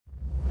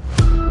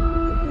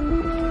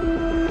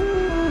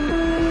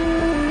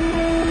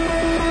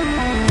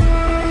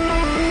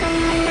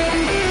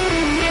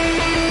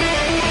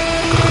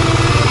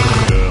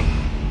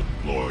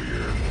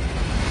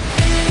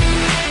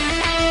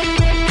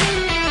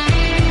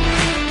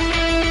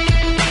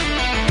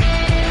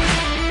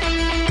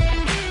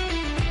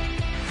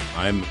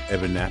I'm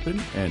Evan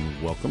Knappen,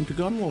 and welcome to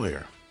Gun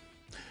Lawyer.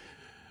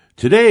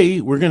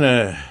 Today, we're going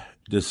to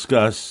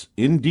discuss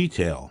in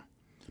detail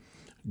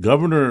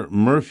Governor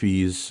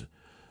Murphy's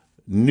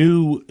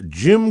new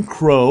Jim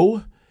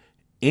Crow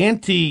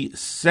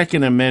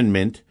anti-Second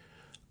Amendment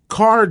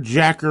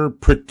carjacker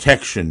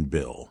protection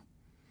bill.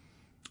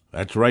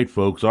 That's right,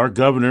 folks. Our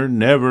governor,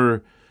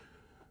 never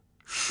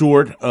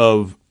short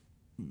of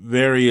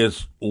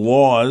various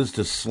laws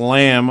to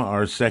slam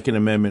our Second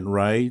Amendment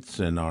rights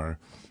and our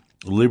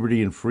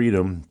liberty and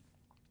freedom,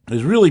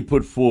 has really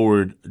put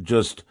forward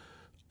just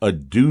a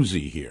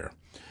doozy here.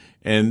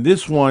 And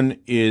this one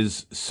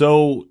is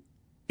so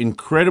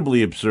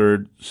incredibly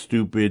absurd,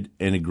 stupid,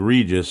 and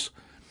egregious,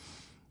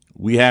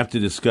 we have to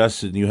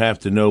discuss it, and you have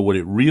to know what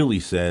it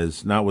really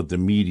says, not what the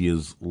media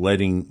is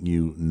letting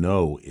you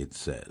know it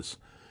says.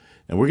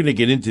 And we're going to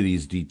get into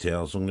these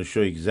details. I'm going to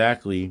show you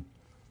exactly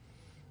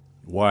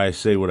why I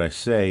say what I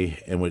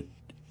say and what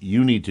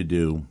you need to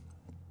do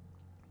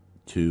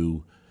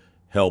to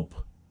help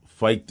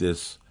fight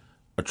this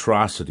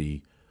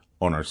atrocity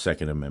on our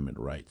Second Amendment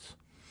rights.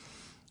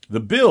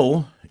 The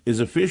bill is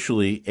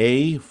officially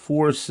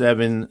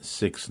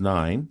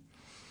A4769.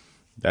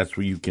 That's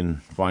where you can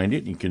find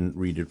it. You can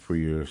read it for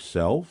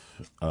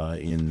yourself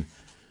in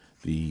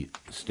the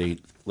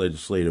state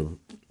legislative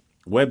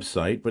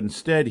website. But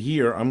instead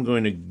here, I'm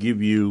going to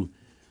give you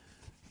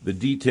the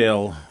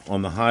detail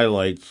on the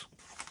highlights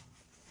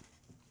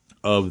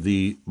of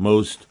the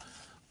most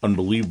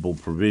unbelievable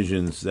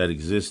provisions that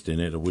exist in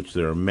it, of which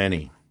there are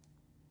many.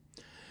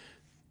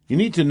 You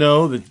need to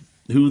know that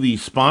who the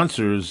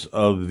sponsors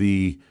of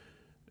the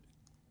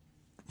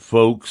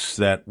folks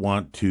that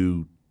want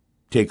to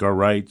take our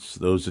rights,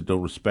 those that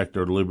don't respect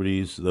our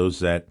liberties, those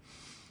that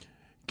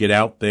get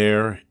out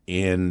there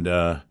and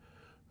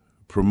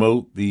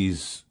promote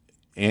these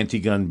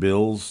anti-gun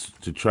bills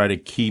to try to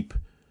keep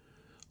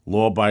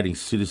law-abiding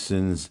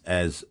citizens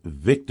as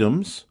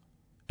victims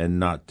and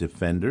not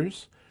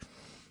defenders.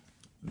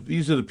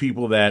 These are the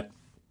people that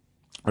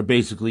are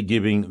basically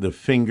giving the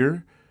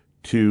finger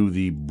to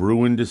the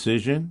Bruen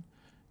decision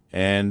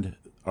and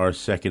our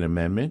Second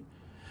Amendment.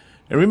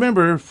 And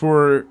remember,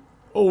 for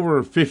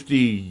over 50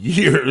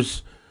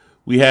 years,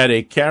 we had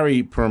a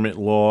carry permit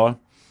law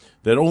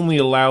that only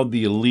allowed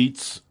the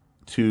elites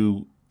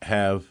to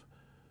have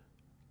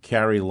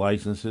carry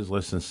licenses,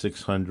 less than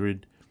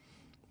 600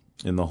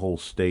 in the whole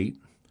state.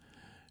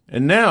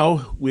 And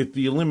now, with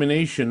the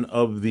elimination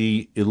of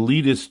the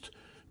elitist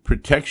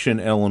protection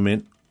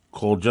element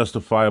called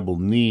justifiable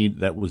need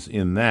that was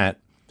in that,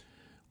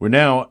 where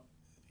now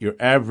your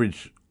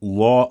average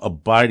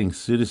law-abiding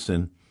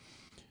citizen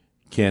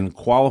can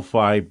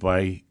qualify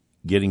by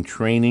getting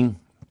training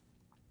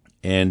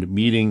and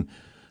meeting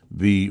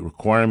the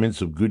requirements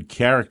of good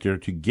character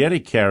to get a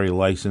carry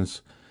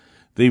license.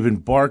 They've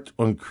embarked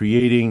on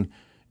creating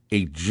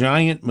a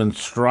giant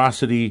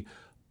monstrosity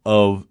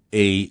of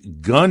a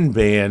gun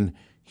ban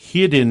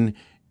hidden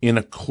in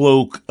a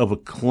cloak of a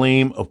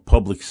claim of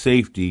public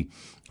safety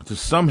to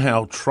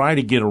somehow try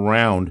to get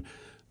around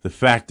the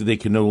fact that they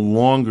can no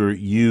longer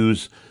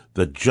use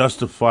the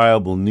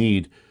justifiable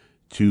need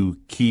to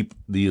keep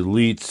the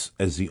elites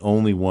as the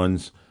only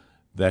ones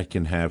that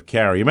can have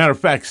carry. As a matter of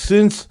fact,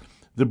 since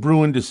the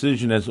Bruen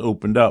decision has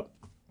opened up,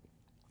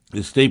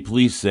 the state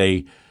police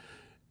say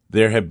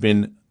there have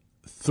been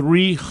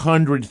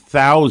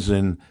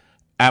 300,000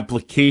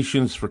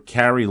 applications for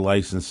carry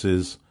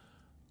licenses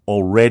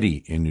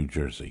already in New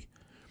Jersey.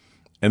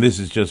 And this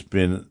has just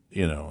been,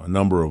 a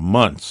number of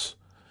months.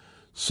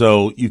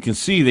 So you can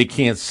see they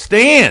can't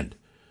stand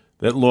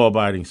that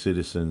law-abiding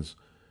citizens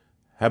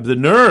have the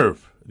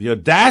nerve, the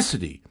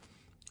audacity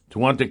to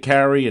want to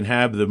carry and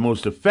have the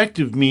most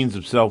effective means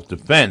of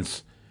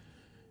self-defense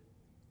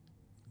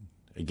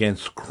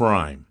against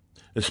crime,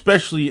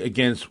 especially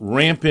against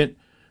rampant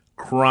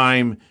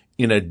crime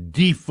in a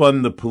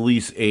defund the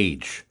police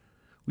age.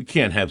 We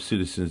can't have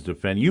citizens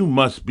defend. You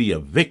must be a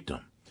victim.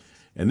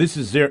 And this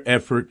is their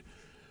effort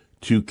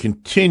to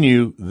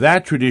continue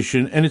that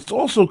tradition. And it's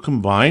also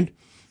combined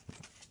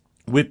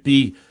with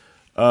the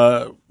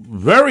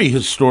very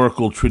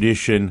historical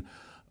tradition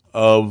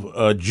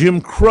of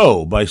Jim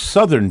Crow by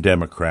Southern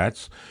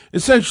Democrats,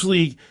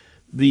 essentially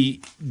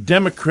the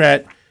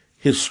Democrat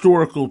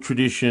historical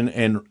tradition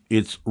and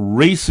its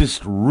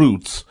racist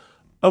roots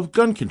of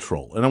gun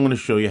control. And I'm going to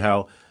show you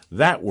how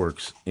that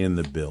works in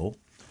the bill.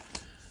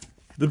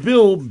 The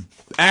bill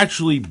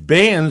actually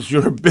bans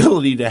your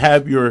ability to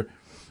have your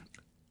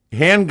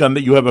handgun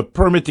that you have a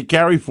permit to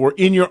carry for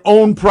in your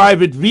own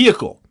private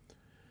vehicle,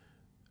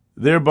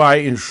 thereby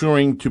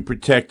ensuring to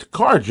protect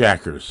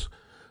carjackers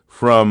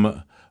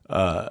from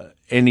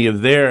any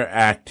of their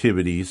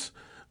activities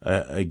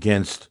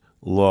against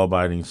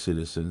law-abiding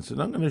citizens.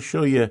 And I'm going to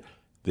show you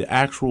the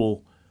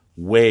actual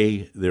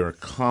way they're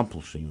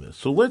accomplishing this.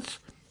 So let's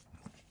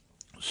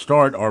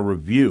start our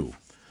review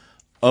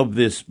of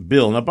this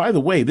bill. Now, by the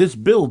way, this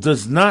bill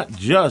does not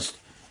just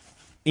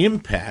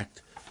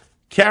impact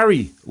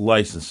carry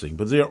licensing,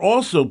 but they're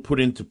also put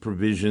into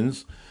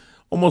provisions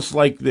almost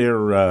like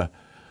they're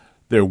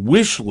their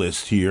wish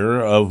list here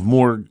of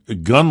more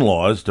gun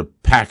laws to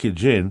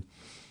package in.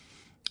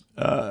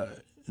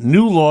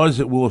 New laws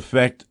that will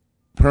affect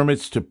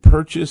permits to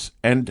purchase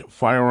and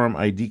firearm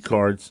ID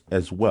cards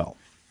as well.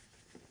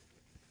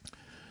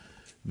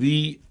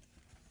 The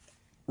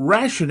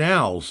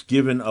rationales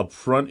given up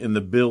front in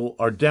the bill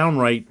are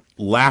downright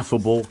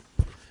laughable.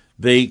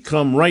 They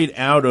come right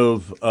out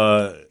of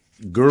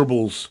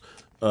Goebbels'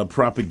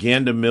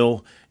 propaganda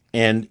mill,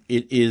 and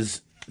it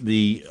is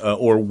the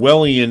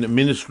Orwellian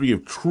Ministry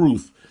of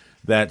Truth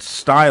that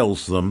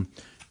styles them.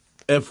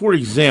 For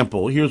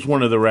example, here's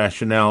one of the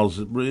rationales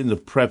in the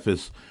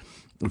preface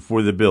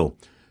for the bill.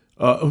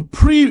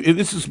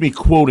 This is me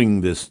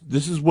quoting this.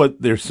 This is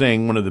what they're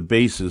saying. One of the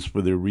bases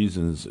for their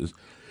reasons is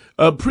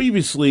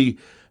previously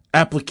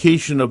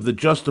application of the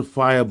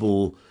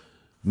justifiable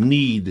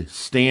need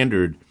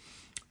standard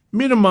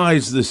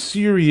minimized the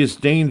serious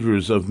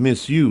dangers of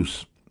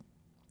misuse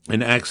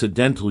and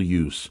accidental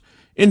use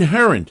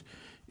inherent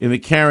in the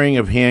carrying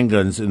of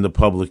handguns in the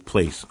public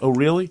place. Oh,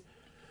 really?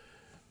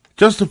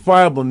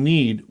 Justifiable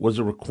need was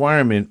a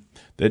requirement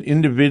that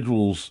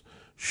individuals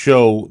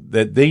show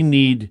that they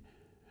need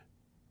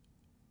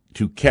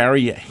to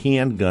carry a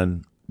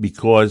handgun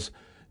because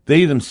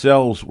they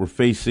themselves were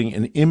facing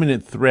an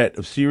imminent threat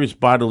of serious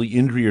bodily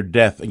injury or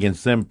death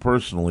against them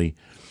personally,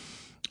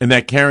 and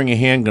that carrying a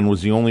handgun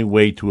was the only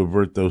way to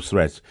avert those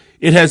threats.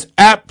 It has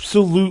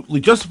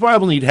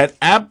justifiable need had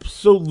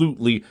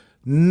absolutely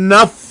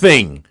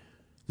nothing,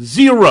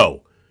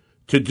 zero,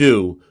 to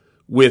do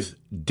with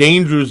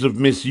dangers of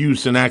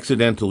misuse and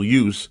accidental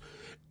use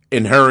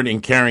inherent in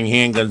carrying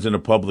handguns in a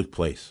public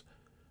place.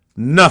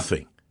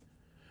 Nothing.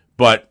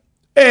 But,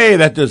 hey,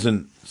 that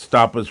doesn't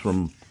stop us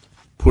from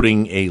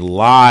putting a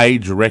lie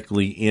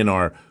directly in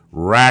our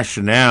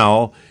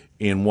rationale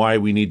in why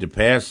we need to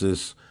pass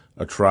this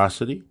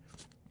atrocity.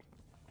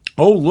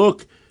 Oh,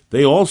 look,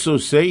 they also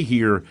say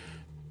here,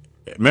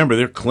 remember,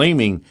 they're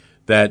claiming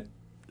that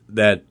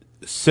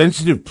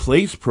sensitive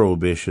place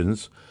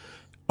prohibitions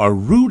are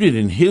rooted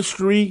in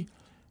history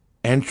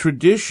and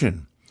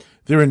tradition.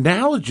 They're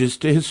analogous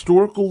to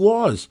historical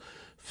laws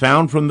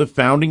found from the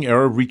founding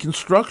era of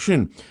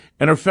Reconstruction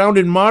and are found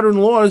in modern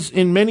laws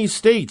in many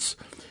states.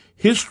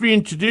 History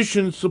and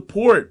tradition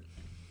support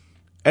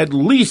at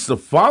least the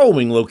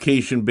following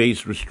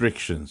location-based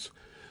restrictions.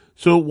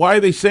 So why are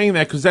they saying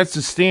that? Because that's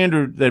the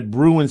standard that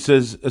Bruen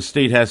says a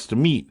state has to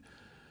meet.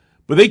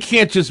 But they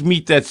can't just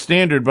meet that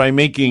standard by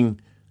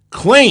making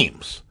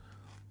claims.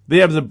 They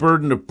have the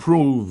burden of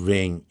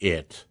proving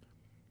it.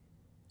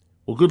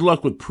 Well, good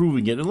luck with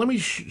proving it. And let me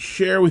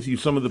share with you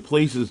some of the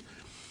places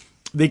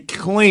they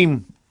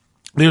claim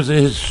there's a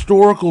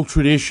historical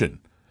tradition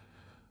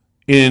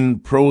in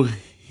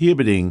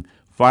prohibiting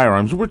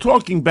firearms. We're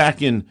talking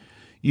back in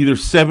either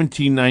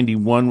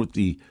 1791 with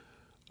the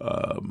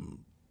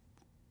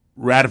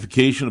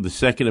ratification of the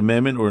Second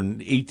Amendment, or in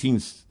the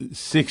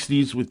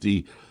 1860s with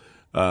the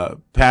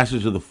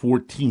passage of the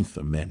 14th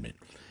Amendment.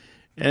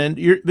 And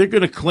they're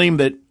going to claim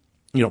that,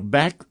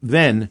 back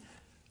then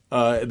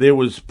there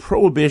was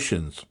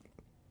prohibitions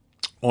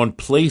on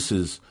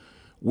places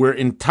where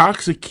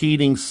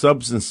intoxicating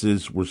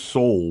substances were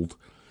sold,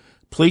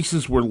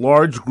 places where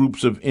large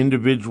groups of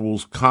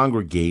individuals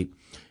congregate,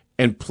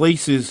 and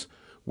places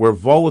where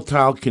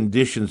volatile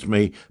conditions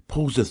may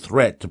pose a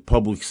threat to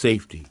public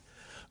safety.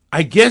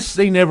 I guess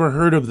they never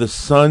heard of the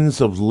Sons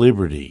of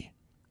Liberty.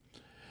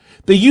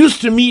 They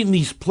used to meet in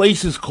these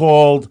places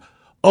called,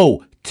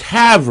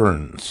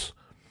 taverns.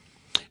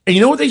 And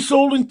you know what they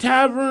sold in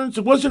taverns?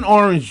 It wasn't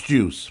orange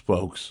juice,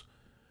 folks.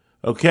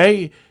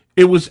 Okay?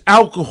 It was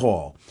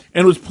alcohol.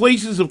 And it was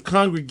places of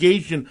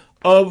congregation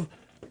of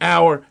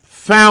our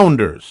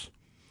founders.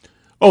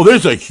 Oh,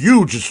 there's a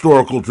huge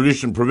historical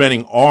tradition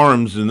preventing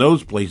arms in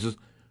those places.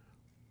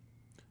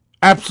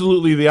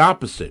 Absolutely the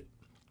opposite.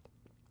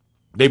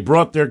 They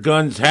brought their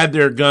guns, had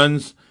their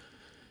guns,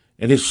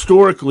 and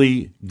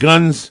historically,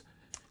 guns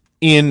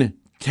in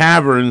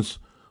taverns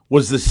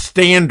was the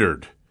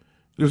standard.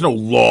 There's no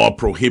law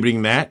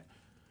prohibiting that.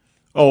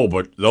 Oh,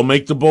 but they'll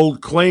make the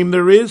bold claim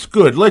there is?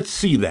 Good, let's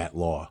see that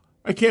law.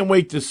 I can't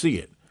wait to see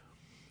it.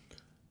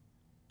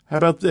 How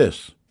about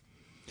this?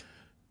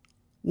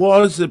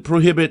 Laws that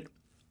prohibit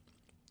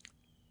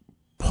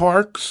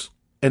parks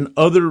and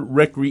other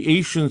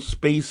recreation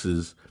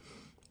spaces,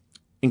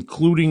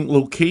 including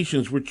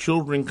locations where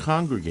children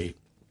congregate.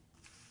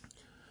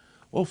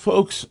 Well,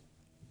 folks,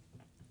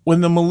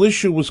 when the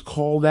militia was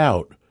called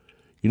out,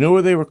 you know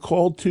where they were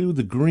called to?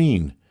 The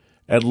Green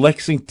at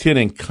Lexington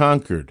and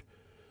Concord.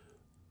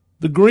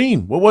 The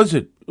Green, what was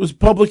it? It was a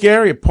public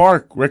area,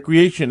 park,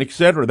 recreation,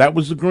 etc. That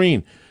was the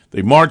Green.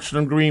 They marched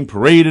on Green,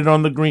 paraded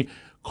on the Green,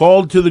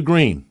 called to the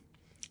Green,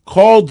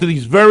 called to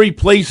these very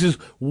places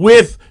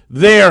with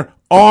their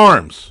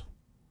arms.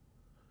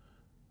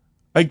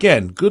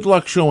 Again, good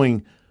luck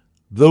showing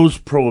those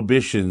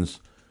prohibitions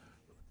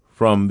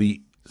from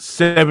the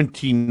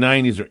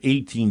 1790s or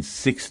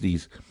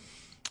 1860s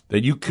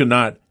that you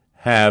cannot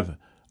have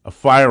a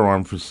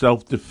firearm for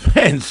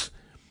self-defense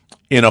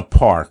in a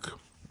park.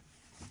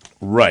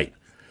 Right.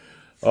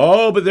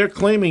 Oh, but they're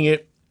claiming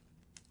it.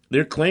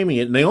 They're claiming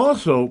it. And they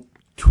also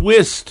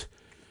twist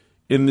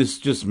in this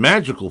just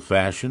magical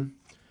fashion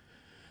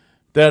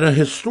that a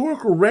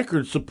historical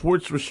record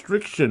supports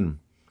restriction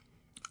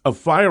of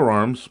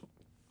firearms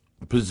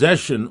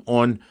possession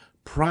on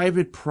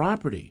private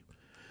property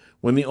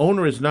when the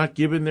owner is not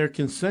given their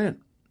consent.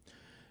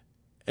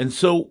 And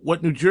so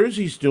what New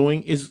Jersey's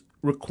doing is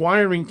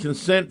requiring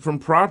consent from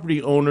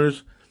property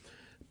owners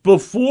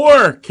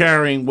before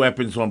carrying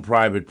weapons on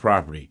private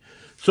property.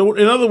 So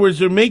in other words,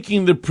 they're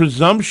making the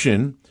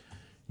presumption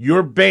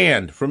you're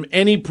banned from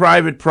any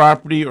private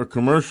property or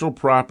commercial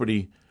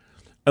property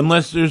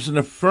unless there's an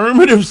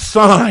affirmative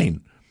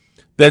sign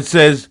that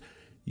says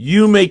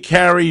you may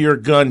carry your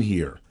gun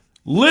here.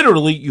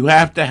 Literally, you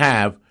have to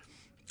have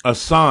a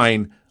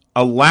sign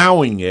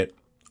allowing it.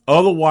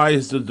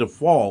 Otherwise, the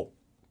default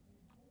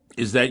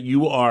is that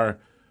you are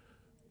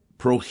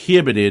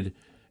prohibited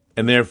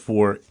and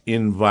therefore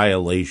in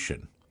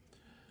violation.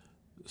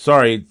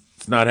 Sorry,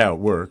 it's not how it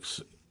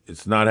works.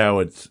 It's not how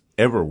it's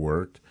ever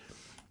worked.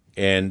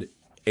 And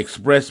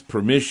express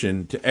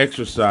permission to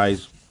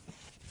exercise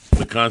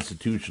the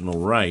constitutional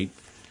right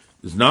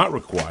is not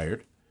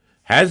required,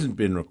 hasn't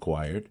been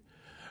required.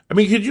 I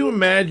mean, could you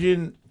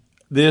imagine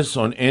this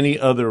on any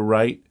other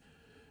right?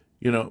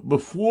 You know,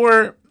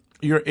 before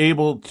you're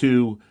able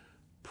to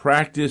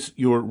practice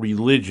your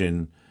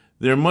religion,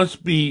 there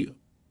must be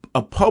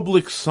a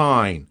public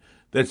sign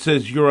that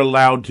says you're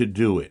allowed to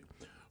do it.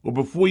 Or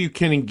before you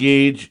can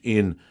engage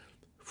in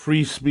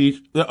free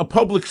speech, a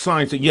public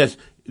sign saying, yes,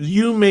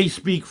 you may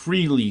speak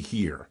freely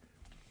here.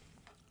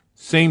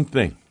 Same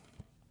thing.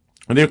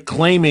 And they're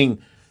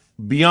claiming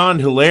beyond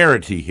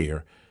hilarity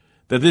here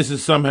that this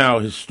is somehow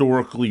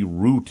historically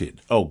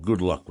rooted. Oh,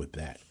 good luck with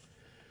that.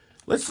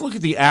 Let's look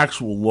at the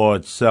actual law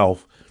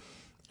itself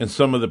and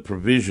some of the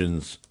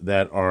provisions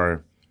that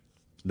are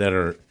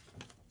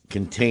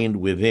contained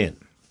within.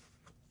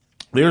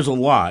 There's a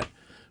lot,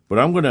 but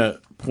I'm going to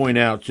point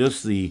out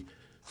just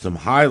some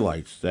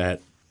highlights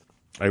that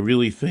I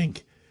really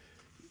think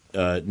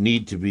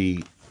need to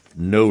be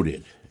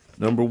noted.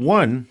 Number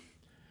one,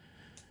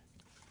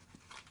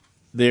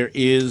 there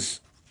is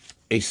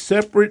a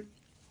separate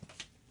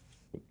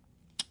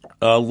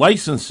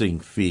licensing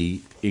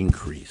fee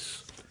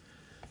increase.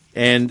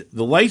 And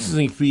the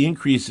licensing fee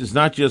increase is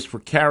not just for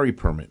carry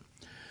permit,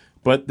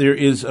 but there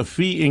is a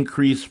fee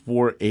increase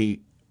for a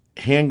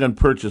handgun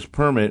purchase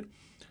permit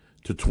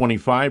to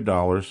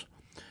 $25,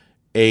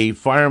 a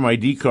firearm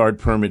ID card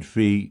permit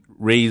fee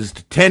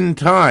raised 10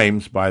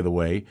 times, by the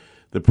way.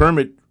 The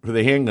permit for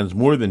the handgun's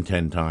more than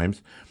 10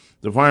 times.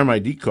 The firearm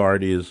ID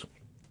card is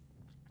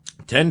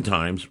 10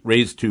 times,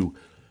 raised to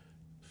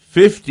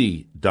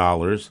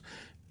 $50,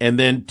 and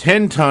then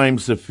 10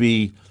 times the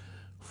fee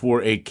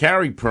for a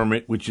carry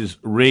permit, which is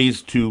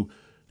raised to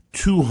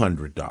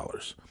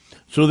 $200.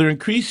 So they're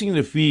increasing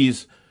the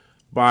fees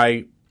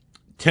by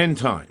 10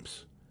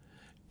 times.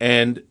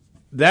 And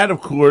that,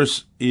 of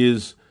course,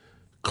 is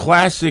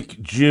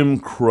classic Jim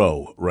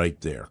Crow right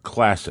there.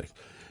 Classic.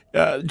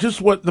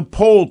 Just what the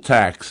poll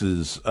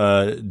taxes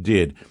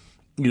did.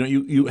 You know,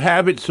 you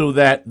have it so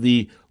that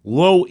the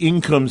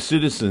low-income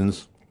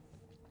citizens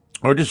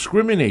are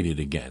discriminated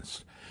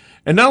against.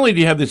 And not only do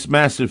you have this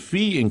massive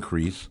fee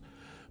increase,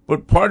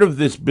 but part of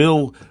this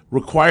bill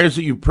requires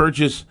that you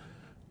purchase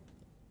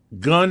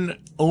gun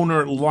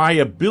owner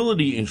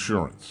liability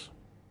insurance.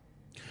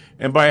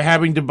 And by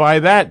having to buy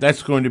that,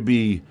 that's going to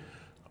be,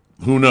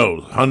 who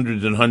knows,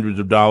 hundreds and hundreds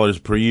of dollars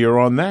per year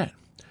on that.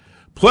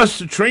 Plus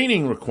the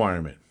training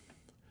requirement.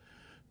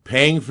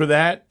 Paying for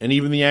that, and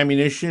even the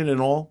ammunition and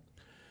all.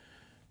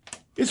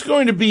 It's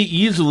going to be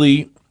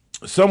easily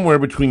somewhere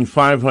between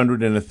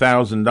 $500 and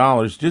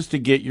 $1,000 just to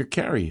get your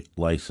carry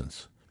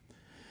license.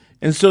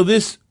 And so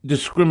this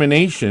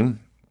discrimination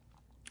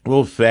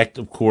will affect,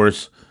 of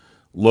course,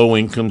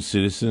 low-income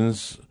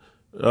citizens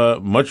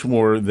much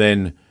more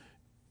than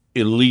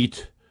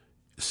elite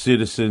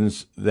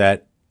citizens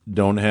that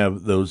don't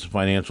have those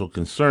financial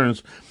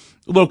concerns.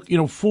 Look, you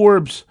know,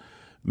 Forbes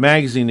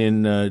magazine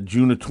in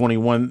June of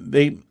 21,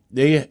 they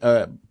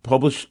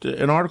published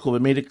an article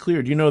that made it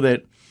clear. Do you know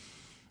that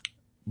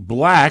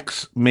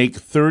blacks make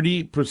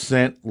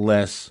 30%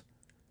 less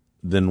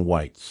than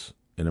whites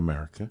in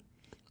America?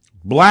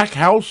 Black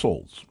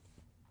households,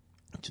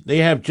 they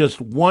have just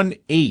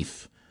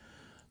 1/8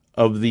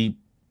 of the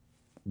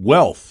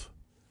wealth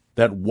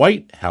that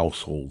white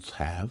households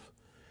have.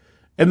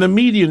 And the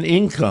median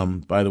income,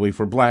 by the way,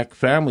 for black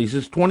families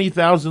is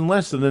 $20,000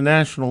 less than the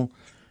national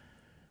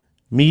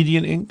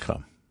median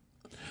income.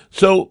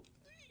 So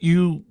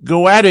you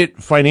go at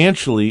it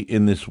financially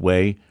in this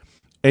way,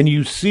 and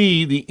you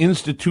see the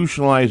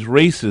institutionalized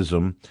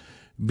racism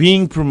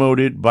being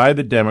promoted by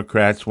the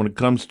Democrats when it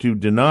comes to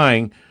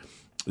denying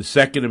the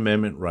Second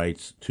Amendment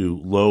rights to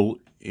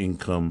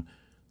low-income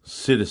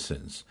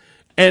citizens.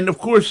 And, of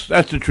course,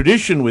 that's a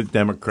tradition with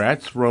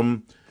Democrats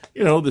from,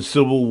 you know, the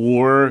Civil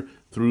War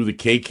through the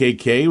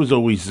KKK. It was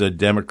always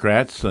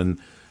Democrats and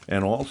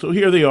all. So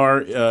here they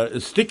are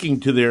sticking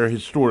to their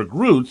historic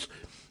roots.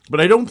 But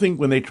I don't think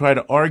when they try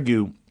to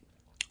argue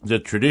the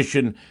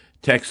tradition,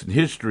 text, and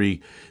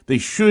history, they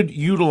should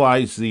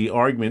utilize the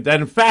argument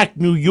that, in fact,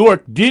 New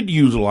York did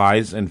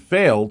utilize and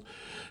failed,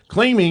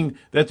 claiming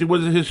that there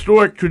was a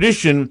historic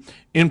tradition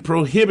in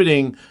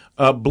prohibiting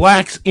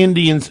blacks,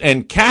 Indians,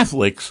 and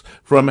Catholics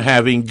from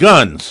having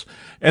guns.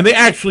 And they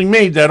actually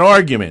made that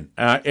argument,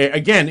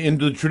 again, in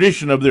the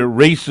tradition of their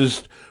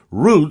racist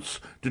roots,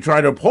 to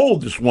try to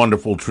uphold this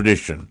wonderful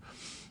tradition.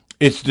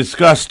 It's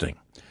disgusting.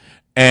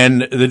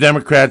 And the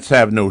Democrats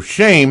have no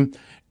shame,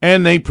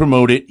 and they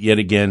promote it yet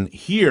again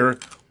here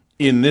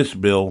in this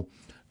bill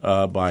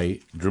by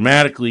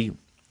dramatically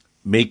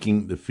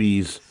making the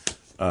fees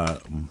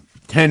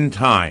 10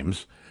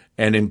 times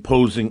and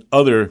imposing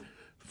other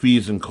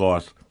fees and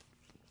costs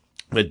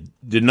that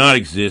did not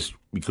exist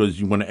because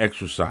you want to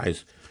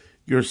exercise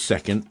your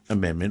Second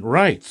Amendment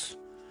rights.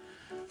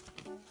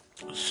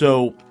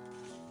 So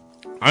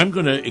I'm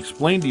going to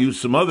explain to you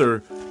some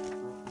other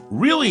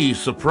really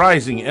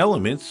surprising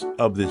elements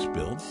of this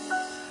bill,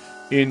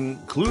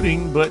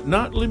 including, but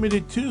not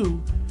limited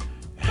to,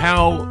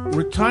 how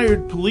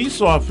retired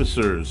police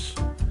officers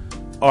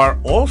are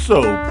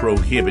also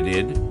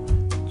prohibited,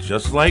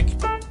 just like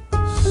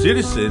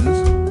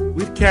citizens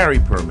with carry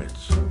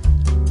permits.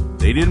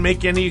 They didn't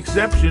make any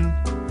exception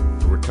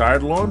for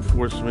retired law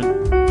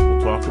enforcement.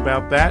 We'll talk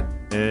about that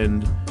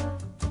and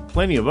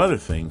plenty of other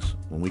things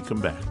when we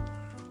come back.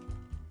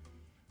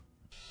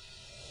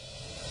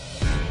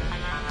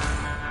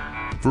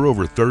 For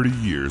over 30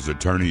 years,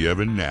 attorney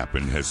Evan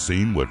Nappen has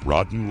seen what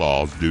rotten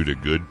laws do to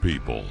good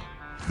people.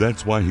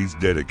 That's why he's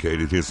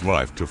dedicated his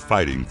life to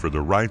fighting for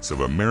the rights of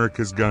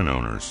America's gun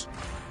owners.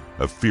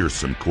 A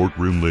fearsome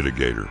courtroom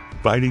litigator,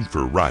 fighting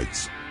for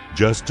rights,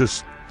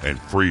 justice, and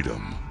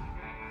freedom.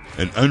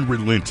 An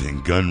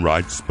unrelenting gun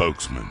rights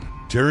spokesman,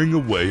 tearing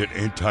away at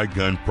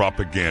anti-gun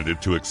propaganda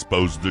to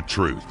expose the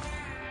truth.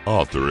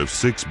 Author of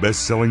 6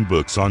 best-selling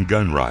books on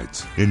gun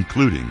rights,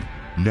 including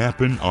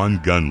Nappen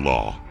on Gun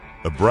Law,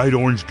 a bright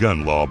orange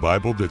gun law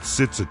Bible that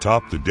sits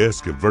atop the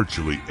desk of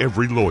virtually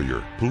every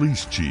lawyer,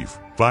 police chief,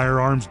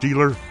 firearms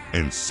dealer,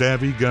 and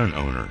savvy gun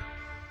owner.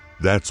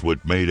 That's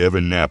what made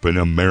Evan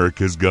Nappen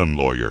America's gun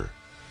lawyer.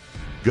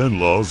 Gun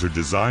laws are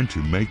designed to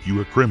make you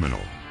a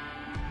criminal.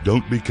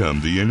 Don't become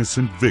the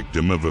innocent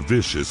victim of a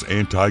vicious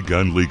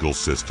anti-gun legal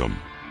system.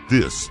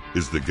 This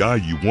is the guy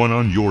you want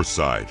on your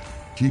side.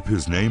 Keep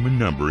his name and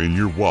number in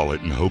your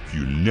wallet and hope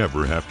you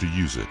never have to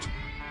use it.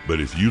 But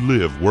if you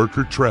live, work,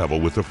 or travel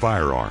with a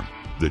firearm,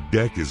 the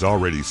deck is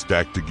already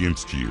stacked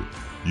against you.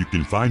 You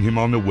can find him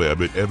on the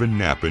web at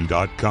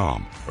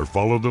evannappen.com or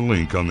follow the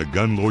link on the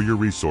Gun Lawyer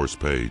resource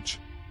page.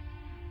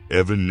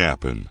 Evan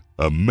Nappen,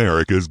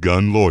 America's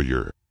gun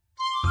lawyer.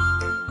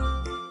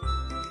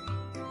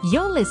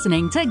 You're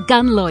listening to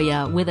Gun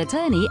Lawyer with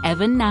attorney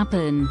Evan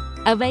Nappen.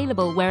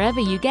 Available wherever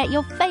you get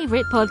your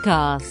favorite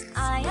podcasts.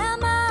 I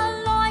am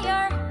a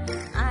lawyer.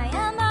 I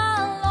am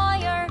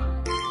a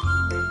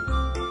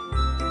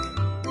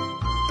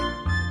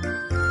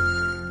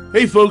lawyer.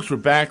 Hey folks, we're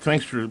back.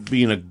 Thanks for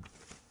being a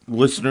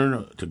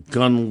listener to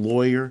Gun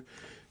Lawyer.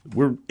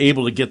 We're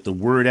able to get the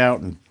word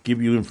out and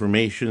give you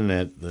information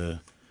that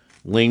the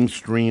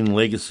lamestream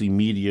legacy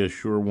media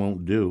sure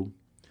won't do.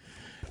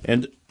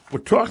 And we're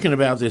talking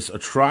about this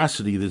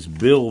atrocity, this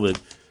bill that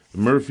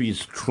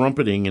Murphy's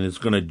trumpeting and it's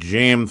going to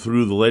jam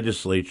through the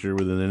legislature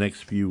within the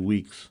next few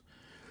weeks.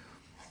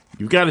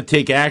 You've got to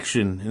take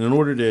action, and in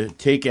order to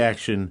take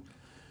action,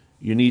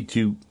 you need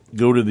to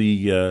go to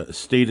the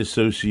state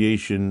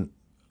association,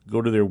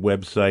 go to their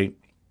website,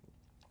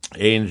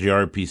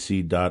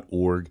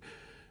 angrpc.org.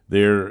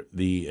 They're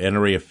the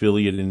NRA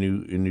affiliate in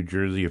New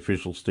Jersey,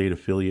 official state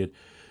affiliate.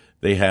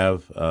 They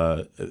have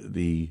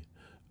the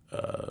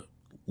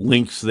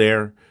links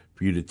there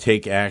for you to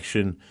take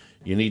action.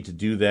 You need to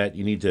do that.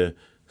 You need to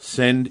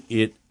send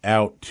it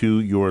out to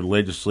your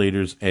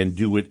legislators and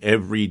do it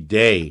every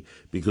day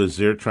because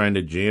they're trying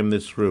to jam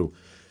this through.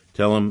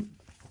 Tell them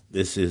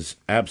this is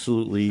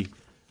absolutely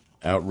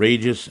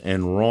outrageous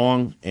and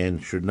wrong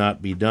and should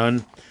not be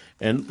done.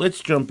 And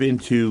let's jump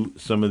into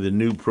some of the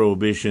new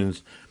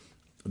prohibitions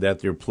that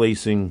they're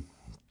placing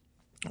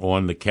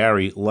on the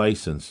carry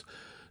license.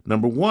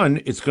 Number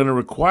one, it's going to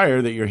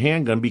require that your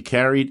handgun be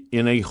carried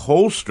in a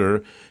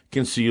holster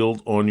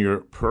concealed on your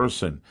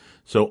person.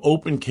 So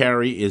open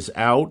carry is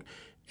out,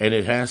 and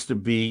it has to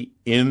be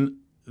in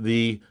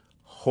the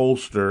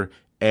holster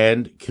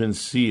and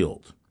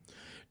concealed.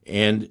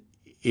 And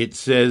it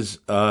says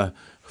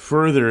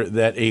further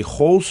that a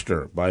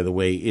holster, by the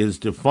way, is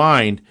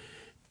defined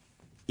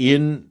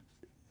in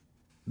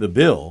the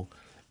bill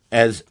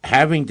as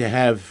having to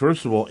have,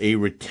 first of all, a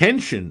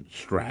retention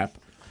strap.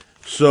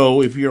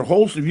 So if you have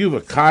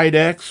a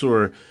Kydex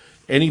or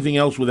anything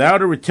else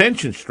without a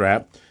retention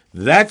strap,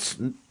 that's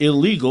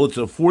illegal. It's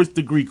a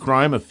 4th-degree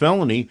crime, a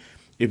felony,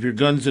 if your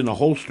gun's in a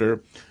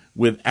holster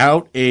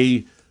without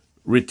a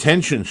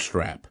retention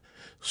strap.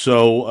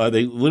 So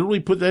they literally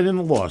put that in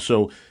the law.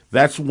 So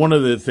that's one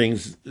of the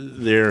things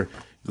they're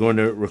going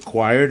to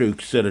require, to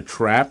set a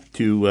trap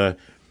to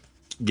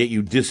get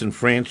you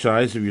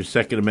disenfranchised of your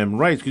Second Amendment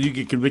rights. Because you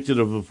get convicted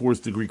of a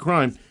 4th-degree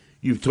crime,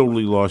 you've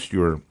totally lost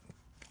your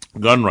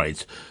gun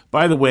rights.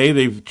 By the way,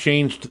 they've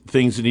changed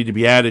things that need to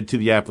be added to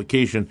the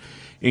application,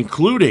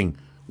 including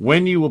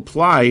when you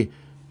apply,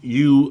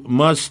 you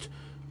must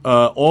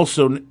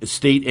also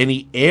state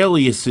any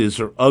aliases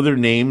or other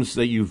names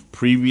that you've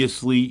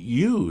previously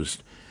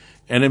used.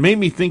 And it made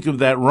me think of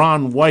that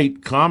Ron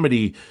White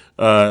comedy,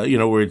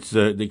 where it's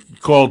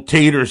called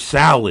Tater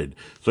Salad.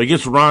 So I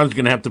guess Ron's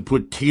going to have to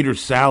put Tater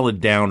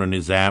Salad down on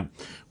his app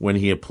when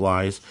he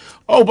applies.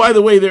 Oh, by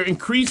the way, they're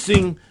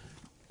increasing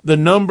the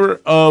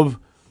number of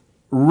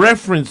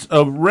references.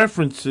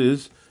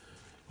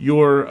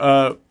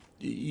 You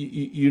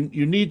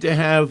need to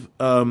have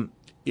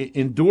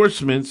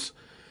endorsements,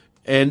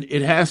 and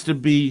it has to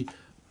be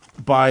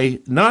by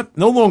no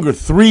longer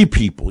 3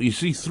 people. You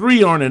see,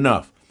 3 aren't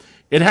enough.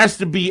 It has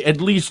to be at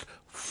least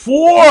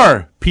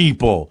 4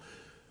 people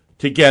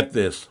to get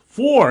this.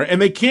 4. And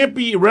they can't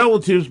be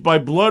relatives by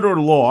blood or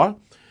law.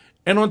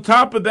 And on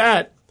top of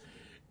that,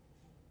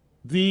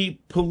 the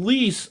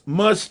police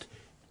must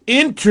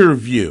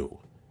interview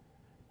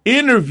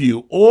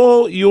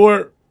all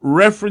your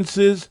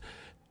references,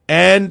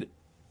 and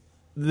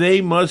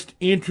they must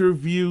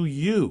interview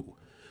you.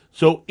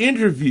 So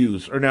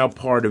interviews are now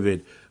part of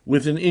it,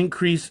 with an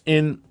increase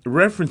in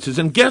references.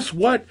 And guess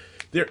what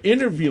they're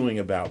interviewing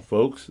about,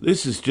 folks?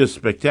 This is just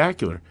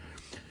spectacular.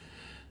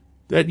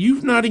 That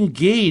you've not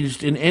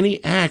engaged in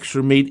any acts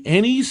or made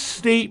any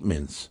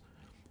statements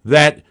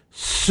that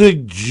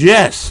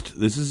suggest,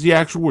 this is the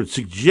actual word,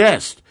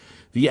 suggest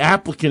the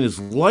applicant is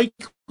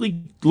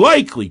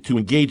likely to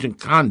engage in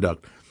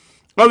conduct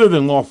other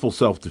than lawful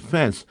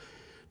self-defense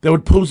that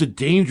would pose a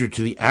danger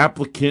to the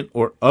applicant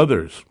or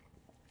others.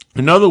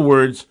 In other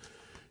words,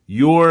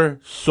 your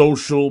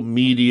social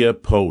media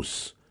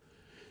posts.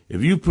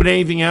 If you put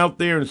anything out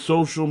there in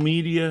social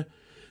media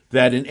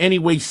that in any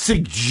way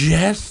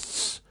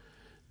suggests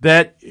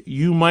that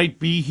you might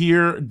be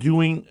here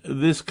doing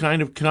this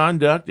kind of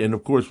conduct, and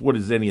of course, what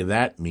does any of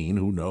that mean?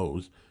 Who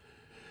knows?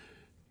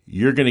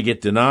 You're going to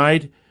get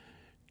denied,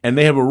 and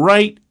they have a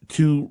right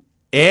to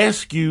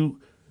ask you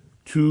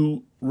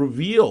to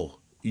reveal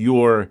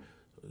your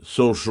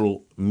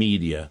social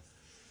media.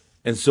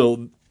 And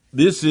so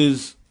this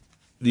is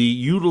the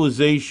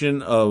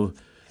utilization of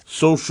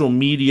social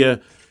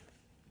media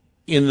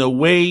in the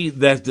way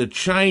that the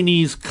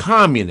Chinese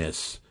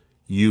communists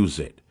use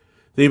it.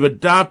 They've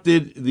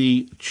adopted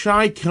the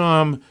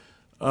Chi-Com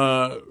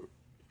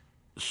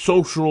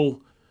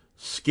social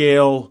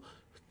scale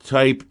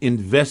type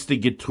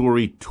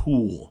investigatory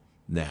tool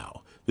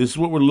now. This is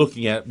what we're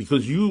looking at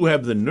because you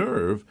have the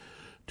nerve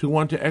to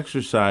want to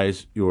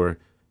exercise your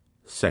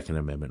Second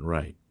Amendment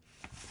right.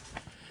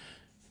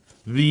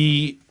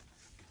 The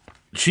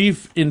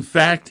chief, in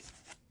fact,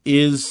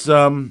 is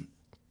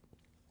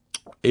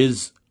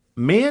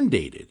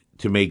mandated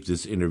to make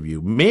this interview,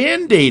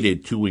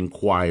 mandated to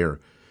inquire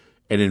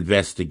and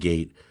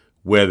investigate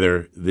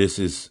whether this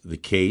is the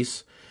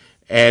case,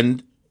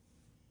 and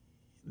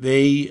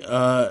they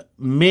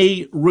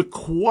may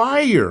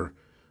require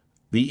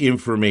the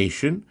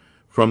information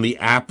from the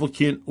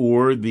applicant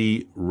or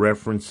the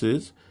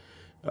references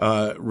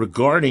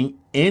regarding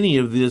any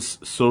of this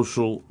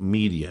social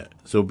media.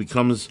 So it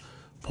becomes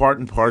part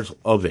and parcel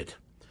of it.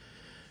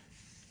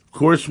 Of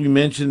course, we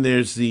mentioned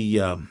there's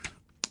the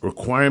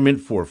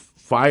requirement for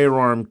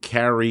firearm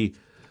carry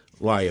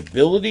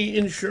liability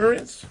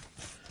insurance.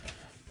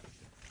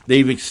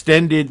 They've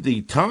extended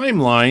the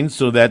timeline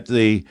so that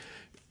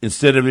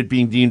instead of it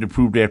being deemed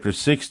approved after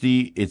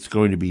 60, it's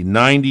going to be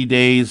 90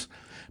 days.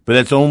 But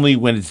that's only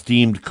when it's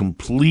deemed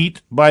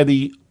complete by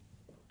the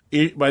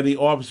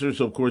officers.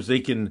 So, of course, they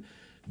can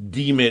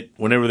deem it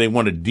whenever they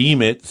want to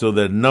deem it. So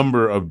the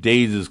number of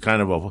days is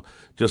kind of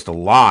just a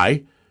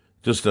lie,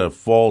 just a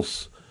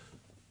false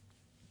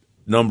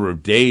number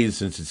of days,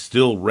 since it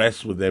still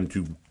rests with them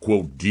to,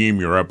 quote, deem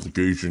your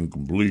application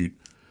complete.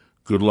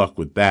 Good luck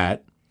with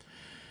that.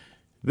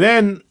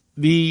 Then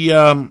the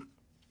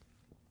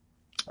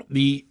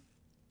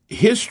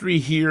history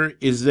here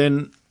is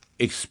then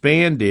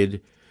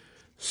expanded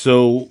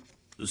so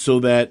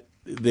that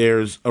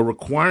there's a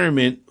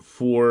requirement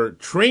for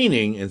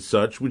training and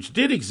such, which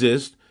did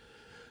exist,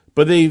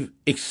 but they've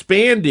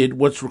expanded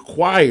what's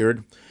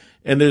required,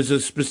 and there's a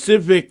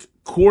specific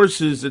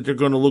courses that they're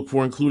going to look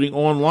for, including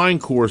online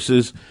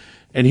courses.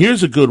 And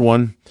here's a good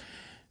one.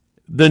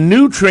 The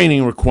new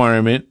training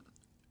requirement,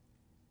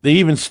 they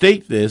even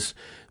state this,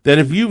 that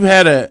if you've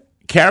had a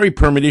carry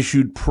permit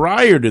issued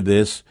prior to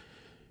this,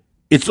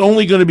 it's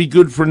only going to be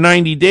good for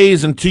 90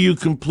 days until you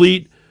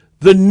complete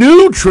the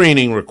new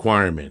training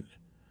requirement.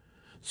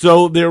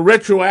 So they're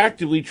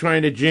retroactively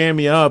trying to jam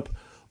you up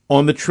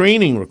on the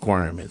training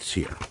requirements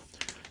here.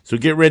 So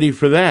get ready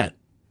for that.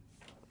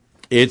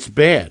 It's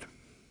bad.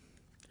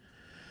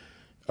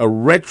 A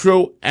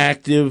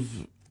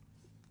retroactive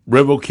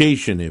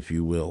revocation, if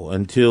you will,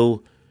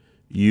 until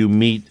you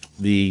meet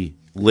the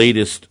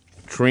latest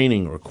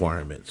training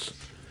requirements.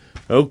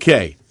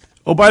 Okay.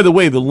 Oh, by the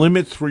way, the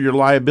limits for your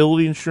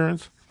liability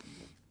insurance,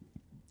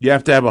 you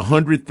have to have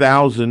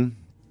 $100,000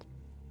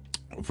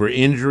 for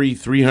injury,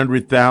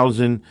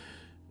 $300,000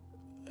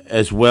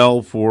 as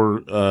well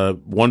for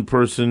one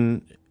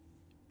person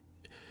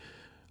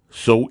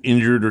so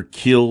injured or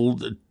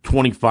killed,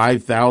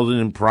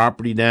 $25,000 in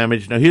property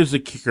damage. Now, here's the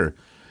kicker.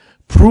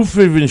 Proof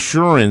of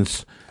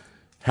insurance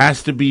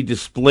has to be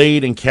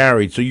displayed and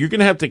carried. So you're going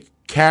to have to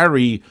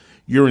carry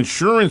your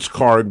insurance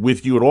card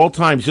with you at all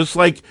times, just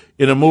like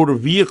in a motor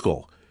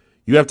vehicle.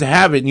 You have to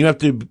have it, and you have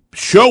to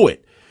show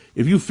it.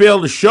 If you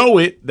fail to show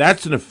it,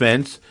 that's an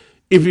offense.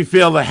 If you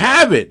fail to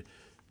have it,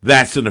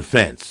 that's an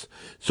offense.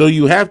 So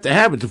you have to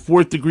have it. It's a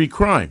fourth-degree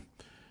crime.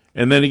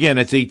 And then again,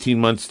 that's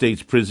 18 months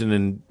state's prison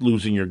and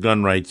losing your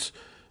gun rights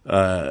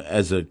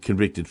as a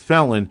convicted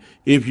felon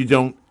if you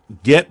don't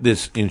get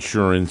this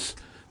insurance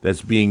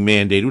that's being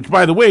mandated, which,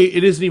 by the way,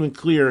 it isn't even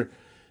clear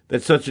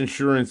that such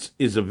insurance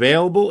is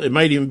available. It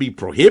might even be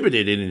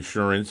prohibited in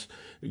insurance,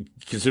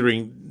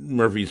 considering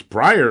Murphy's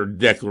prior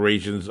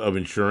declarations of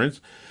insurance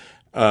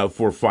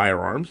for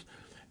firearms.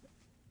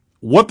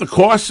 What the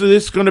cost of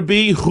this is going to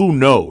be, who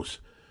knows?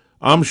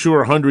 I'm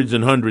sure hundreds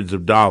and hundreds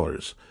of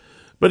dollars.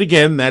 But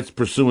again, that's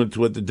pursuant to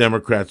what the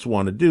Democrats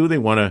want to do. They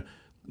want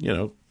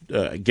to,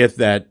 get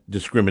that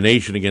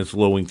discrimination against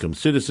low-income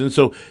citizens.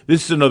 So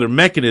this is another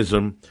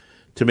mechanism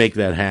to make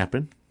that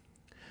happen.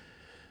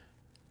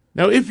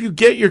 Now, if you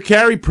get your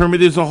carry permit,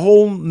 there's a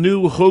whole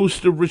new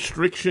host of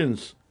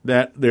restrictions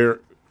that they're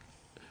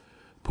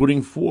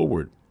putting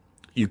forward.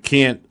 You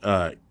can't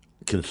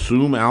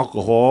consume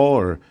alcohol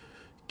or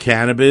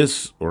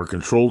cannabis or a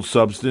controlled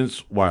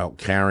substance while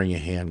carrying a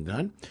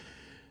handgun.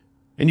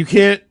 And you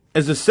can't,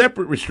 as a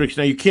separate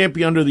restriction, now you can't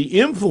be under the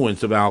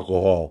influence of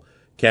alcohol,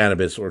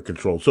 cannabis, or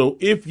control. So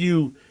if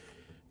you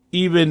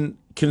even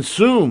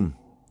consume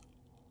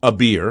a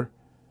beer,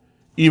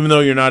 even though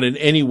you're not in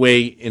any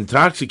way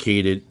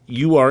intoxicated,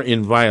 you are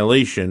in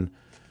violation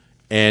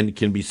and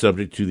can be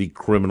subject to the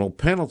criminal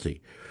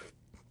penalty.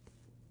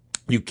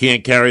 You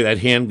can't carry that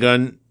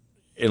handgun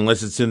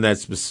unless it's in that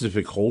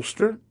specific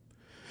holster.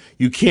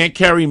 You can't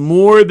carry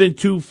more than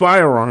 2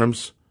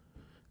 firearms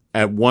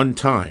at one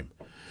time.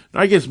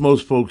 Now, I guess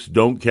most folks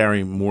don't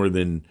carry more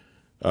than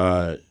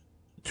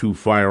 2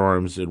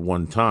 firearms at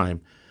one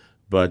time,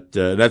 but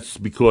that's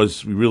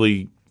because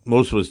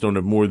most of us don't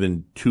have more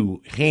than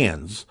 2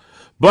 hands.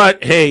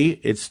 But, hey,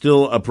 it's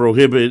still a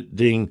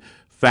prohibiting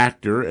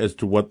factor as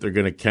to what they're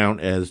going to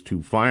count as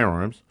 2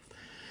 firearms.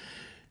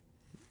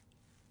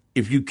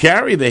 If you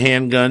carry the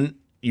handgun,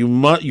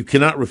 you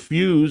cannot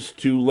refuse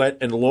to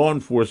let a law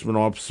enforcement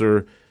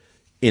officer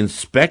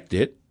inspect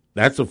it.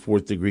 That's a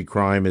fourth-degree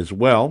crime as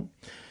well.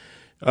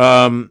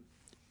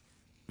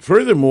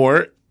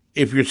 Furthermore,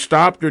 if you're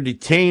stopped or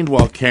detained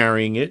while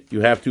carrying it,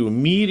 you have to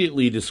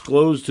immediately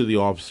disclose to the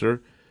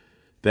officer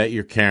that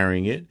you're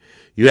carrying it.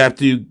 You have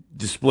to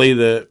display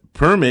the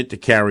permit to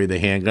carry the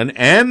handgun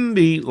and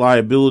the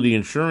liability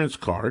insurance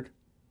card.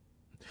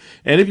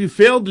 And if you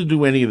fail to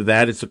do any of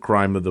that, it's a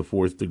crime of the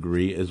 4th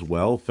degree as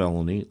well,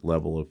 felony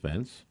level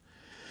offense.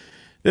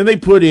 Then they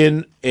put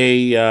in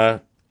a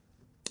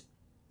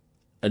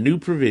new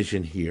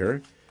provision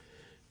here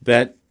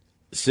that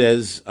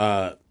says,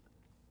 let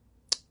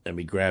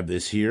me grab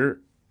this here.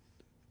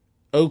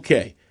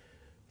 Okay.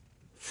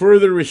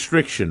 Further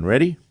restriction.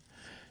 Ready?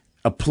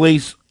 A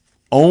place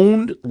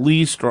owned,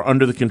 leased, or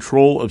under the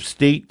control of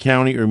state,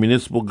 county, or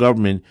municipal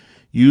government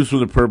used for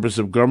the purpose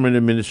of government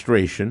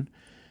administration,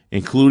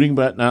 including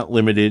but not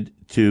limited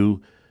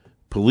to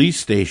police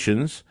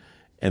stations.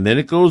 And then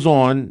it goes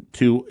on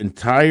to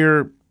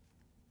entire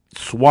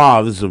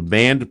swaths of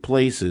banned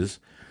places,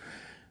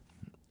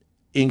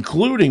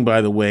 including, by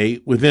the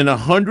way, within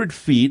 100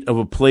 feet of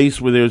a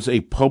place where there's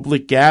a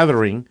public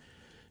gathering,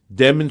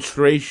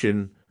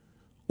 demonstration,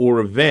 or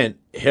event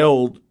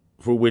held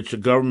for which a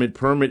government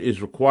permit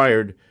is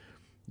required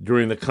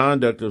during the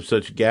conduct of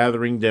such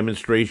gathering,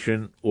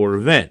 demonstration, or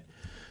event.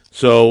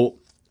 So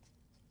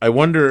I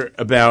wonder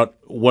about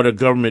what a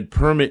government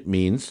permit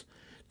means.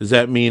 Does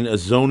that mean a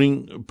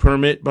zoning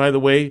permit, by the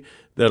way,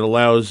 that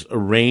allows a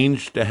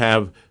range to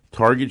have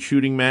target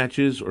shooting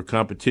matches or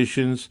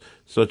competitions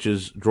such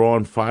as draw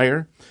and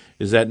fire?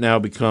 Does that now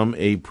become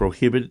a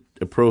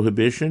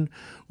prohibition?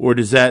 Or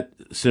does that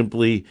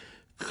simply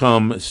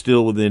come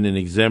still within an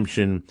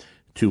exemption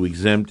to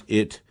exempt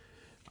it?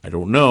 I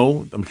don't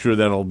know. I'm sure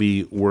that'll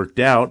be worked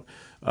out.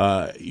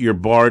 You're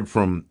barred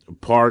from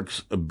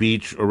parks, a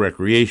beach, or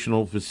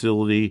recreational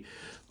facility.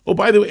 Oh,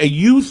 by the way, a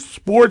youth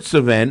sports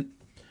event,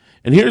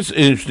 and here's an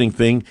interesting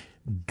thing,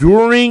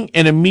 during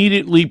and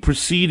immediately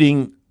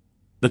preceding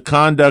the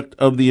conduct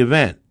of the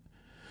event.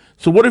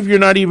 So what if you're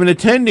not even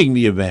attending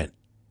the event,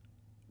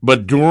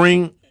 but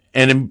during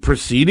and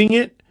preceding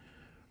it?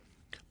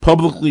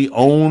 Publicly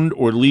owned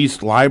or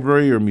leased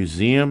library or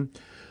museum.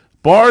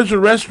 Bars or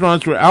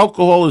restaurants where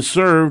alcohol is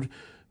served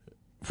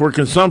for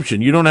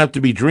consumption. You don't have to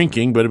be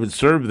drinking, but if it's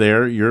served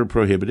there, you're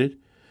prohibited.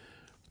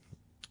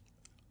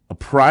 A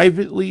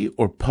privately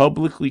or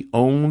publicly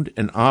owned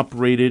and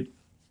operated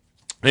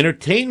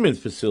entertainment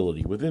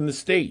facility within the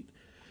state,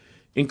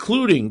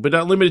 including but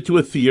not limited to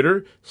a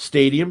theater,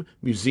 stadium,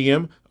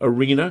 museum,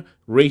 arena,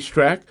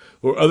 racetrack,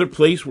 or other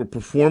place where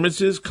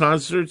performances,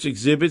 concerts,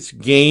 exhibits,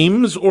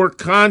 games, or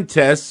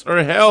contests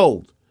are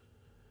held.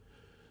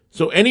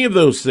 So any of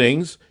those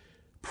things,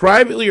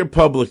 privately or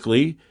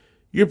publicly,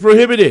 you're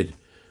prohibited.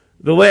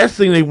 The last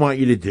thing they want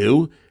you to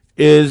do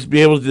is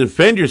be able to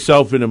defend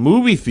yourself in a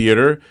movie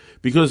theater,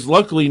 because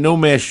luckily no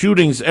mass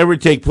shootings ever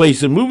take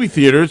place in movie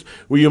theaters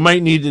where you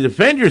might need to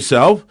defend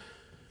yourself.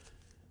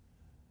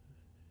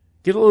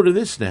 Get a load of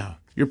this now.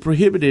 You're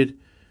prohibited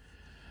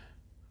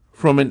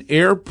from an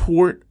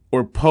airport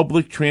or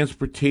public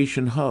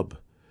transportation hub.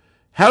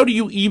 How do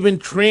you even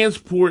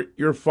transport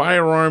your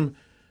firearm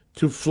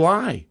to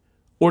fly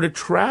or to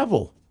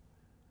travel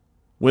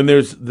when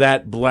there's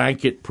that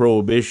blanket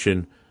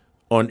prohibition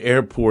on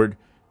airport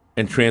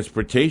and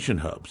transportation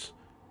hubs?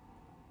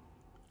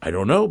 I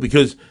don't know,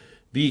 because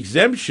the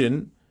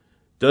exemption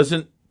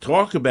doesn't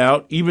talk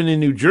about, even in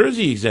New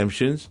Jersey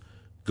exemptions,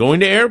 going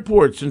to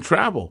airports and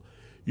travel.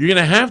 You're going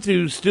to have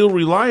to still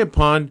rely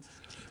upon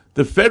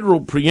the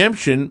federal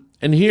preemption,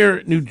 and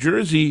here New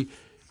Jersey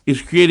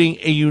is creating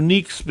a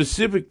unique,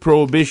 specific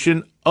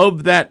prohibition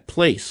of that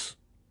place.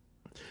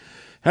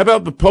 How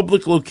about the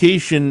public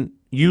location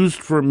used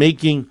for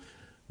making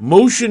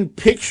motion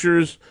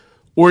pictures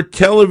or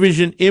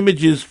television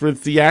images for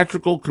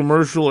theatrical,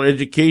 commercial, or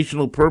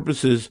educational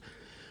purposes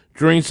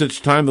during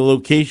such time the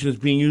location is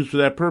being used for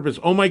that purpose?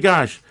 Oh my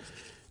gosh,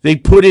 they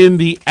put in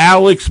the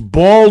Alex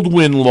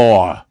Baldwin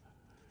law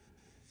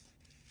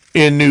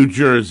in New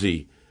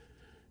Jersey.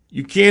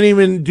 You can't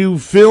even do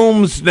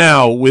films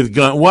now with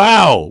guns.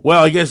 Wow.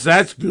 Well, I guess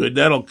that's good.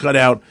 That'll cut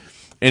out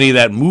any of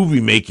that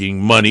movie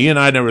making money. And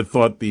I never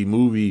thought the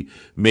movie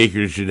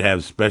makers should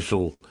have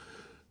special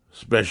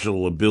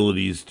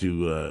abilities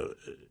to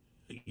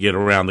get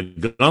around the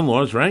gun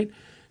laws, right?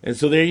 And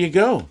so there you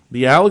go.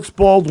 The Alex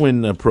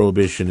Baldwin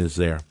prohibition is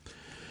there.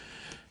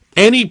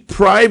 Any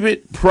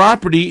private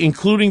property,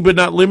 including but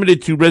not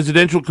limited to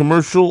residential,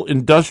 commercial,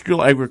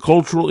 industrial,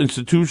 agricultural,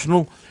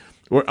 institutional,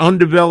 or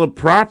undeveloped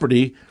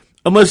property,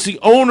 unless the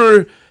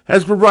owner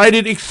has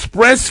provided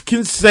express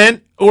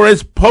consent or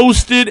has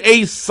posted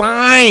a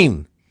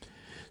sign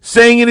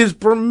saying it is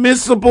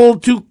permissible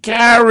to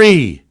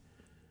carry.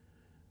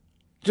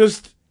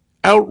 Just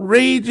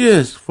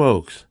outrageous,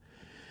 folks.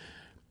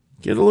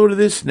 Get a load of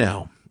this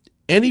now.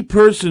 Any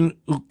person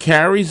who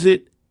carries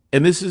it,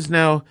 and this is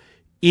now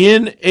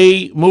in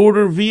a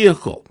motor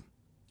vehicle,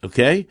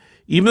 okay?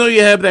 Even though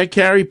you have that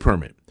carry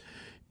permit,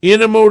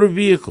 in a motor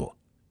vehicle,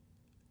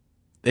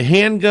 the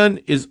handgun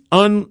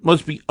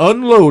must be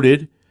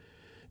unloaded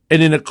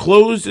and in a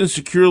closed and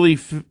securely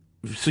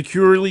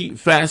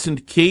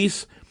fastened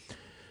case,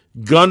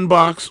 gun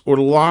box, or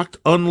locked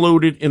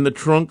unloaded in the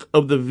trunk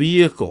of the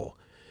vehicle.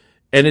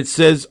 And it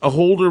says a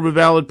holder of a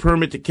valid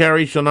permit to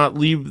carry shall not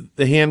leave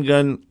the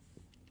handgun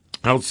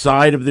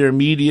outside of their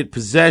immediate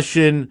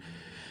possession,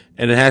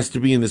 and it has to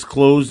be in this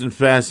closed and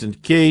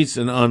fastened case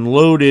and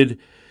unloaded.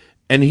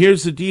 And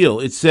here's the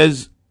deal. It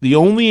says the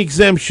only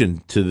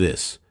exemption to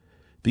this,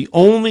 the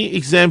only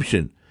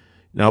exemption,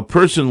 now a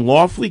person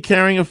lawfully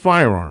carrying a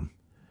firearm,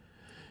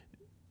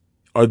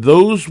 are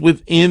those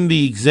within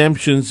the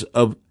exemptions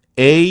of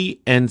A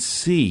and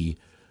C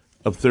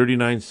of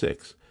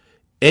 39.6.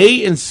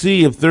 A and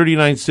C of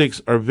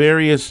 39.6 are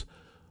various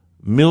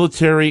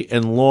military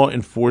and law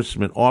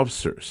enforcement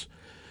officers.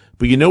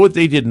 But you know what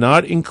they did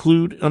not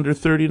include under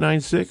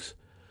 39.6?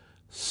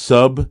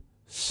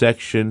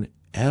 Subsection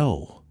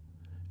L.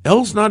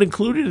 L's not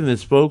included in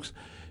this, folks.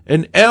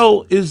 And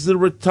L is the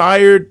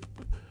retired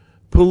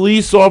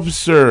police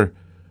officer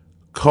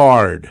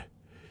card.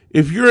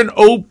 If you're an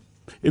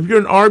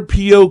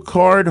RPO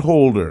card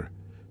holder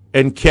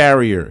and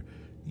carrier,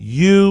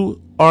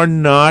 you are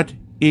not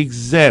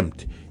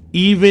exempt.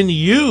 Even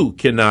you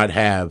cannot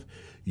have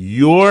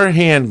your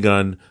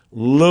handgun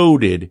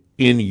loaded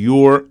in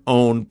your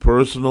own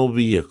personal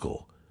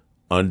vehicle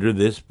under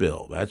this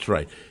bill. That's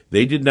right.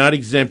 They did not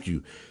exempt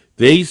you.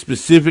 They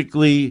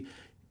specifically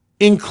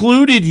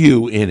included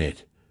you in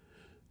it.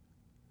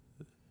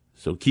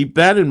 So keep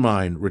that in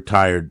mind,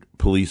 retired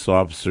police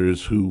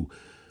officers who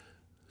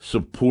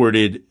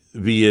supported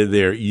via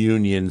their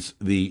unions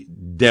the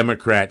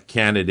Democrat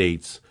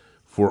candidates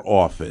for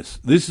office.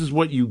 This is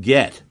what you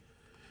get,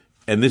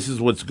 and this is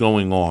what's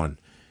going on.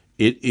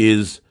 It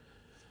is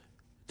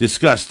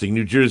disgusting.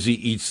 New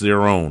Jersey eats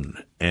their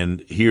own,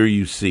 and here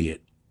you see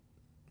it.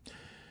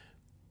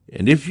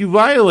 And if you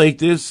violate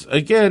this,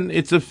 again,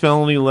 it's a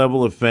felony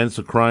level offense,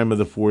 a crime of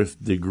the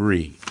fourth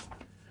degree.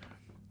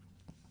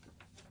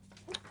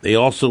 They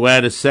also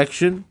add a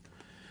section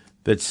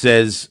that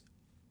says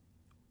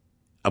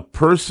a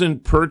person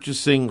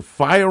purchasing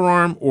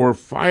firearm or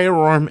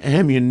firearm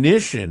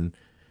ammunition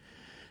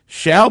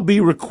shall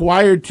be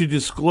required to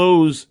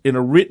disclose in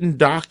a written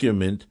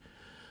document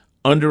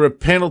under a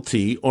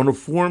penalty on a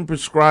form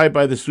prescribed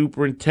by the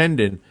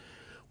superintendent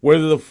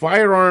whether the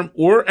firearm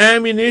or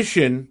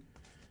ammunition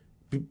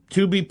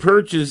to be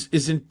purchased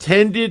is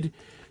intended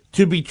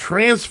to be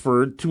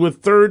transferred to a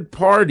third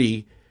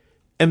party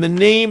and the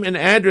name and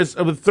address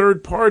of a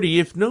third party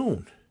if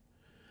known.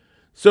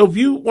 So if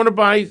you want to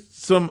buy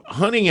some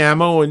hunting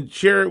ammo and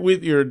share it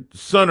with your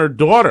son or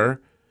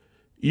daughter,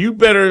 you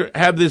better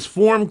have this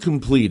form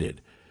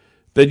completed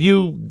that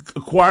you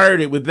acquired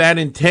it with that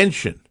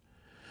intention.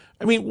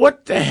 I mean,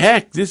 what the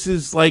heck? This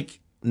is like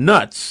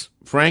nuts,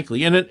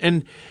 frankly.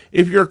 And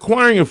if you're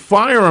acquiring a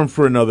firearm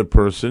for another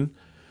person,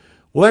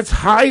 well, that's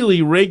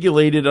highly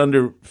regulated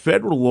under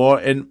federal law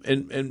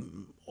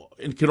and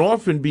it can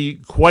often be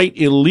quite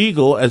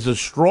illegal as a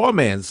straw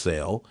man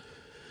sale.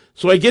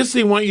 So I guess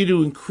they want you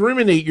to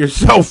incriminate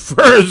yourself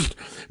first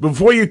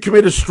before you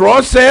commit a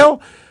straw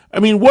sale? I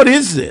mean, what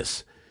is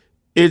this?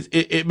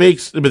 It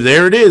makes, but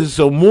there it is.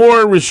 So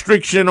more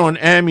restriction on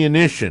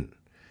ammunition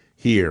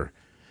here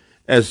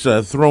as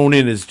thrown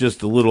in as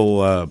just a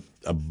little a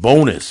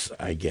bonus,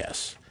 I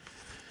guess.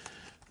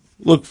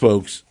 Look,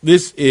 folks,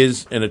 this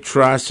is an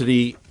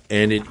atrocity,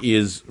 and it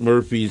is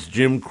Murphy's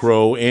Jim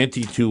Crow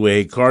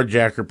anti-2A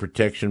carjacker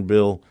protection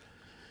bill.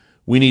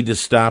 We need to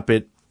stop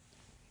it.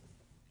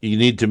 You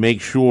need to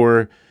make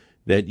sure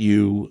that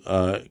you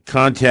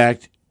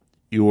contact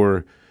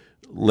your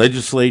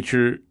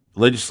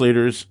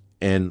legislators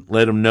and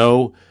let them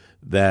know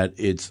that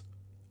it's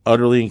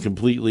utterly and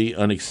completely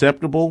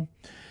unacceptable,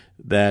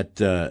 that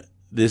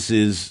this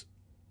is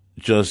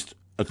just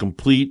a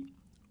complete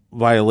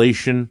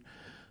violation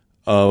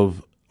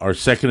of our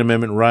Second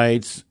Amendment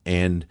rights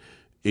and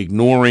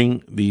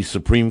ignoring the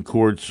Supreme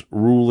Court's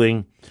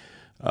ruling.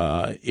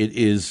 It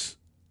is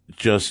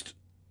just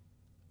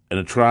an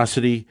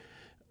atrocity,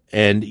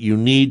 and you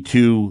need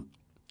to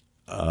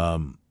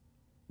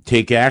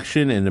take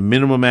action, and the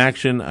minimum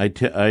action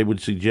I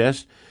would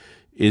suggest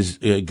is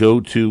go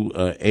to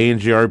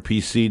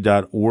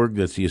anjrpc.org.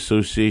 That's the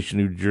Association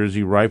New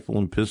Jersey Rifle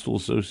and Pistol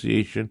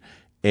Association,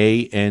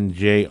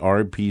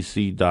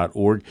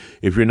 anjrpc.org.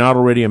 If you're not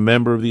already a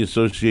member of the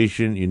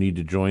association, you need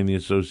to join the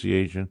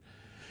association.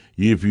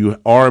 If you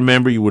are a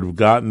member, you would have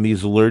gotten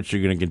these alerts.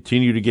 You're going to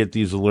continue to get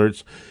these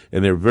alerts,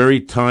 and they're very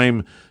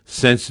time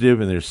sensitive,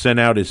 and they're sent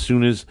out as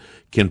soon as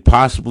can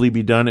possibly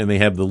be done, and they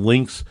have the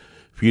links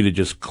for you to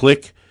just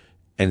click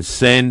and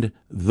send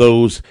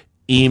those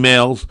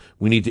emails.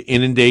 We need to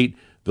inundate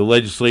the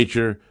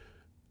legislature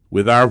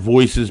with our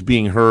voices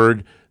being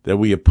heard, that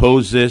we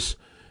oppose this,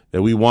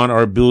 that we want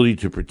our ability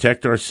to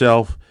protect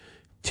ourselves.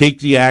 Take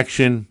the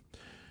action.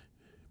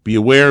 Be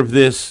aware of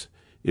this.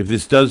 If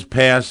this does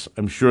pass,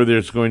 I'm sure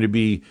there's going to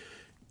be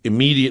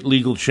immediate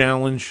legal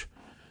challenge,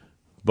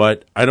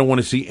 but I don't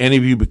want to see any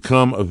of you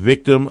become a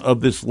victim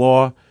of this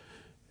law,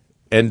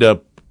 end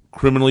up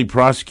criminally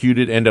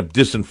prosecuted, end up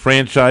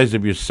disenfranchised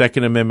of your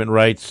Second Amendment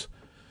rights.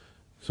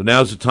 So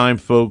now's the time,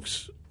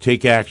 folks.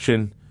 Take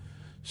action.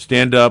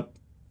 Stand up.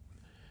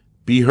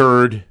 Be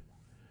heard.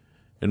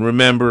 And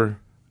remember,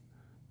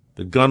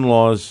 the gun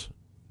laws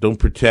don't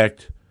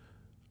protect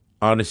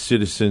honest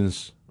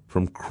citizens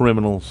from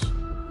criminals.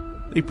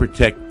 They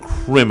protect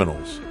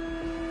criminals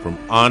from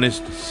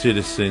honest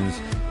citizens.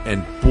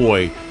 And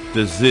boy,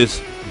 does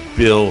this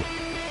bill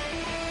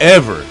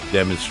ever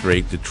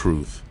demonstrate the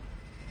truth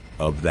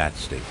of that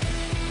statement.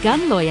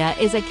 Gun Lawyer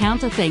is a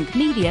Counterthink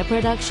media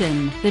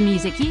production. The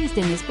music used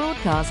in this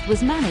broadcast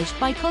was managed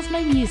by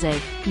Cosmo Music,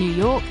 New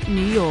York,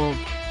 New York.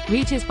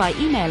 Reach us by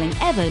emailing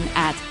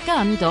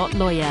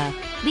evan@gun.lawyer.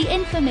 The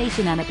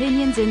information and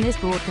opinions in this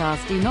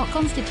broadcast do not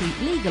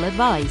constitute legal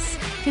advice.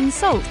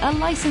 Consult a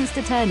licensed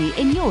attorney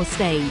in your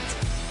state.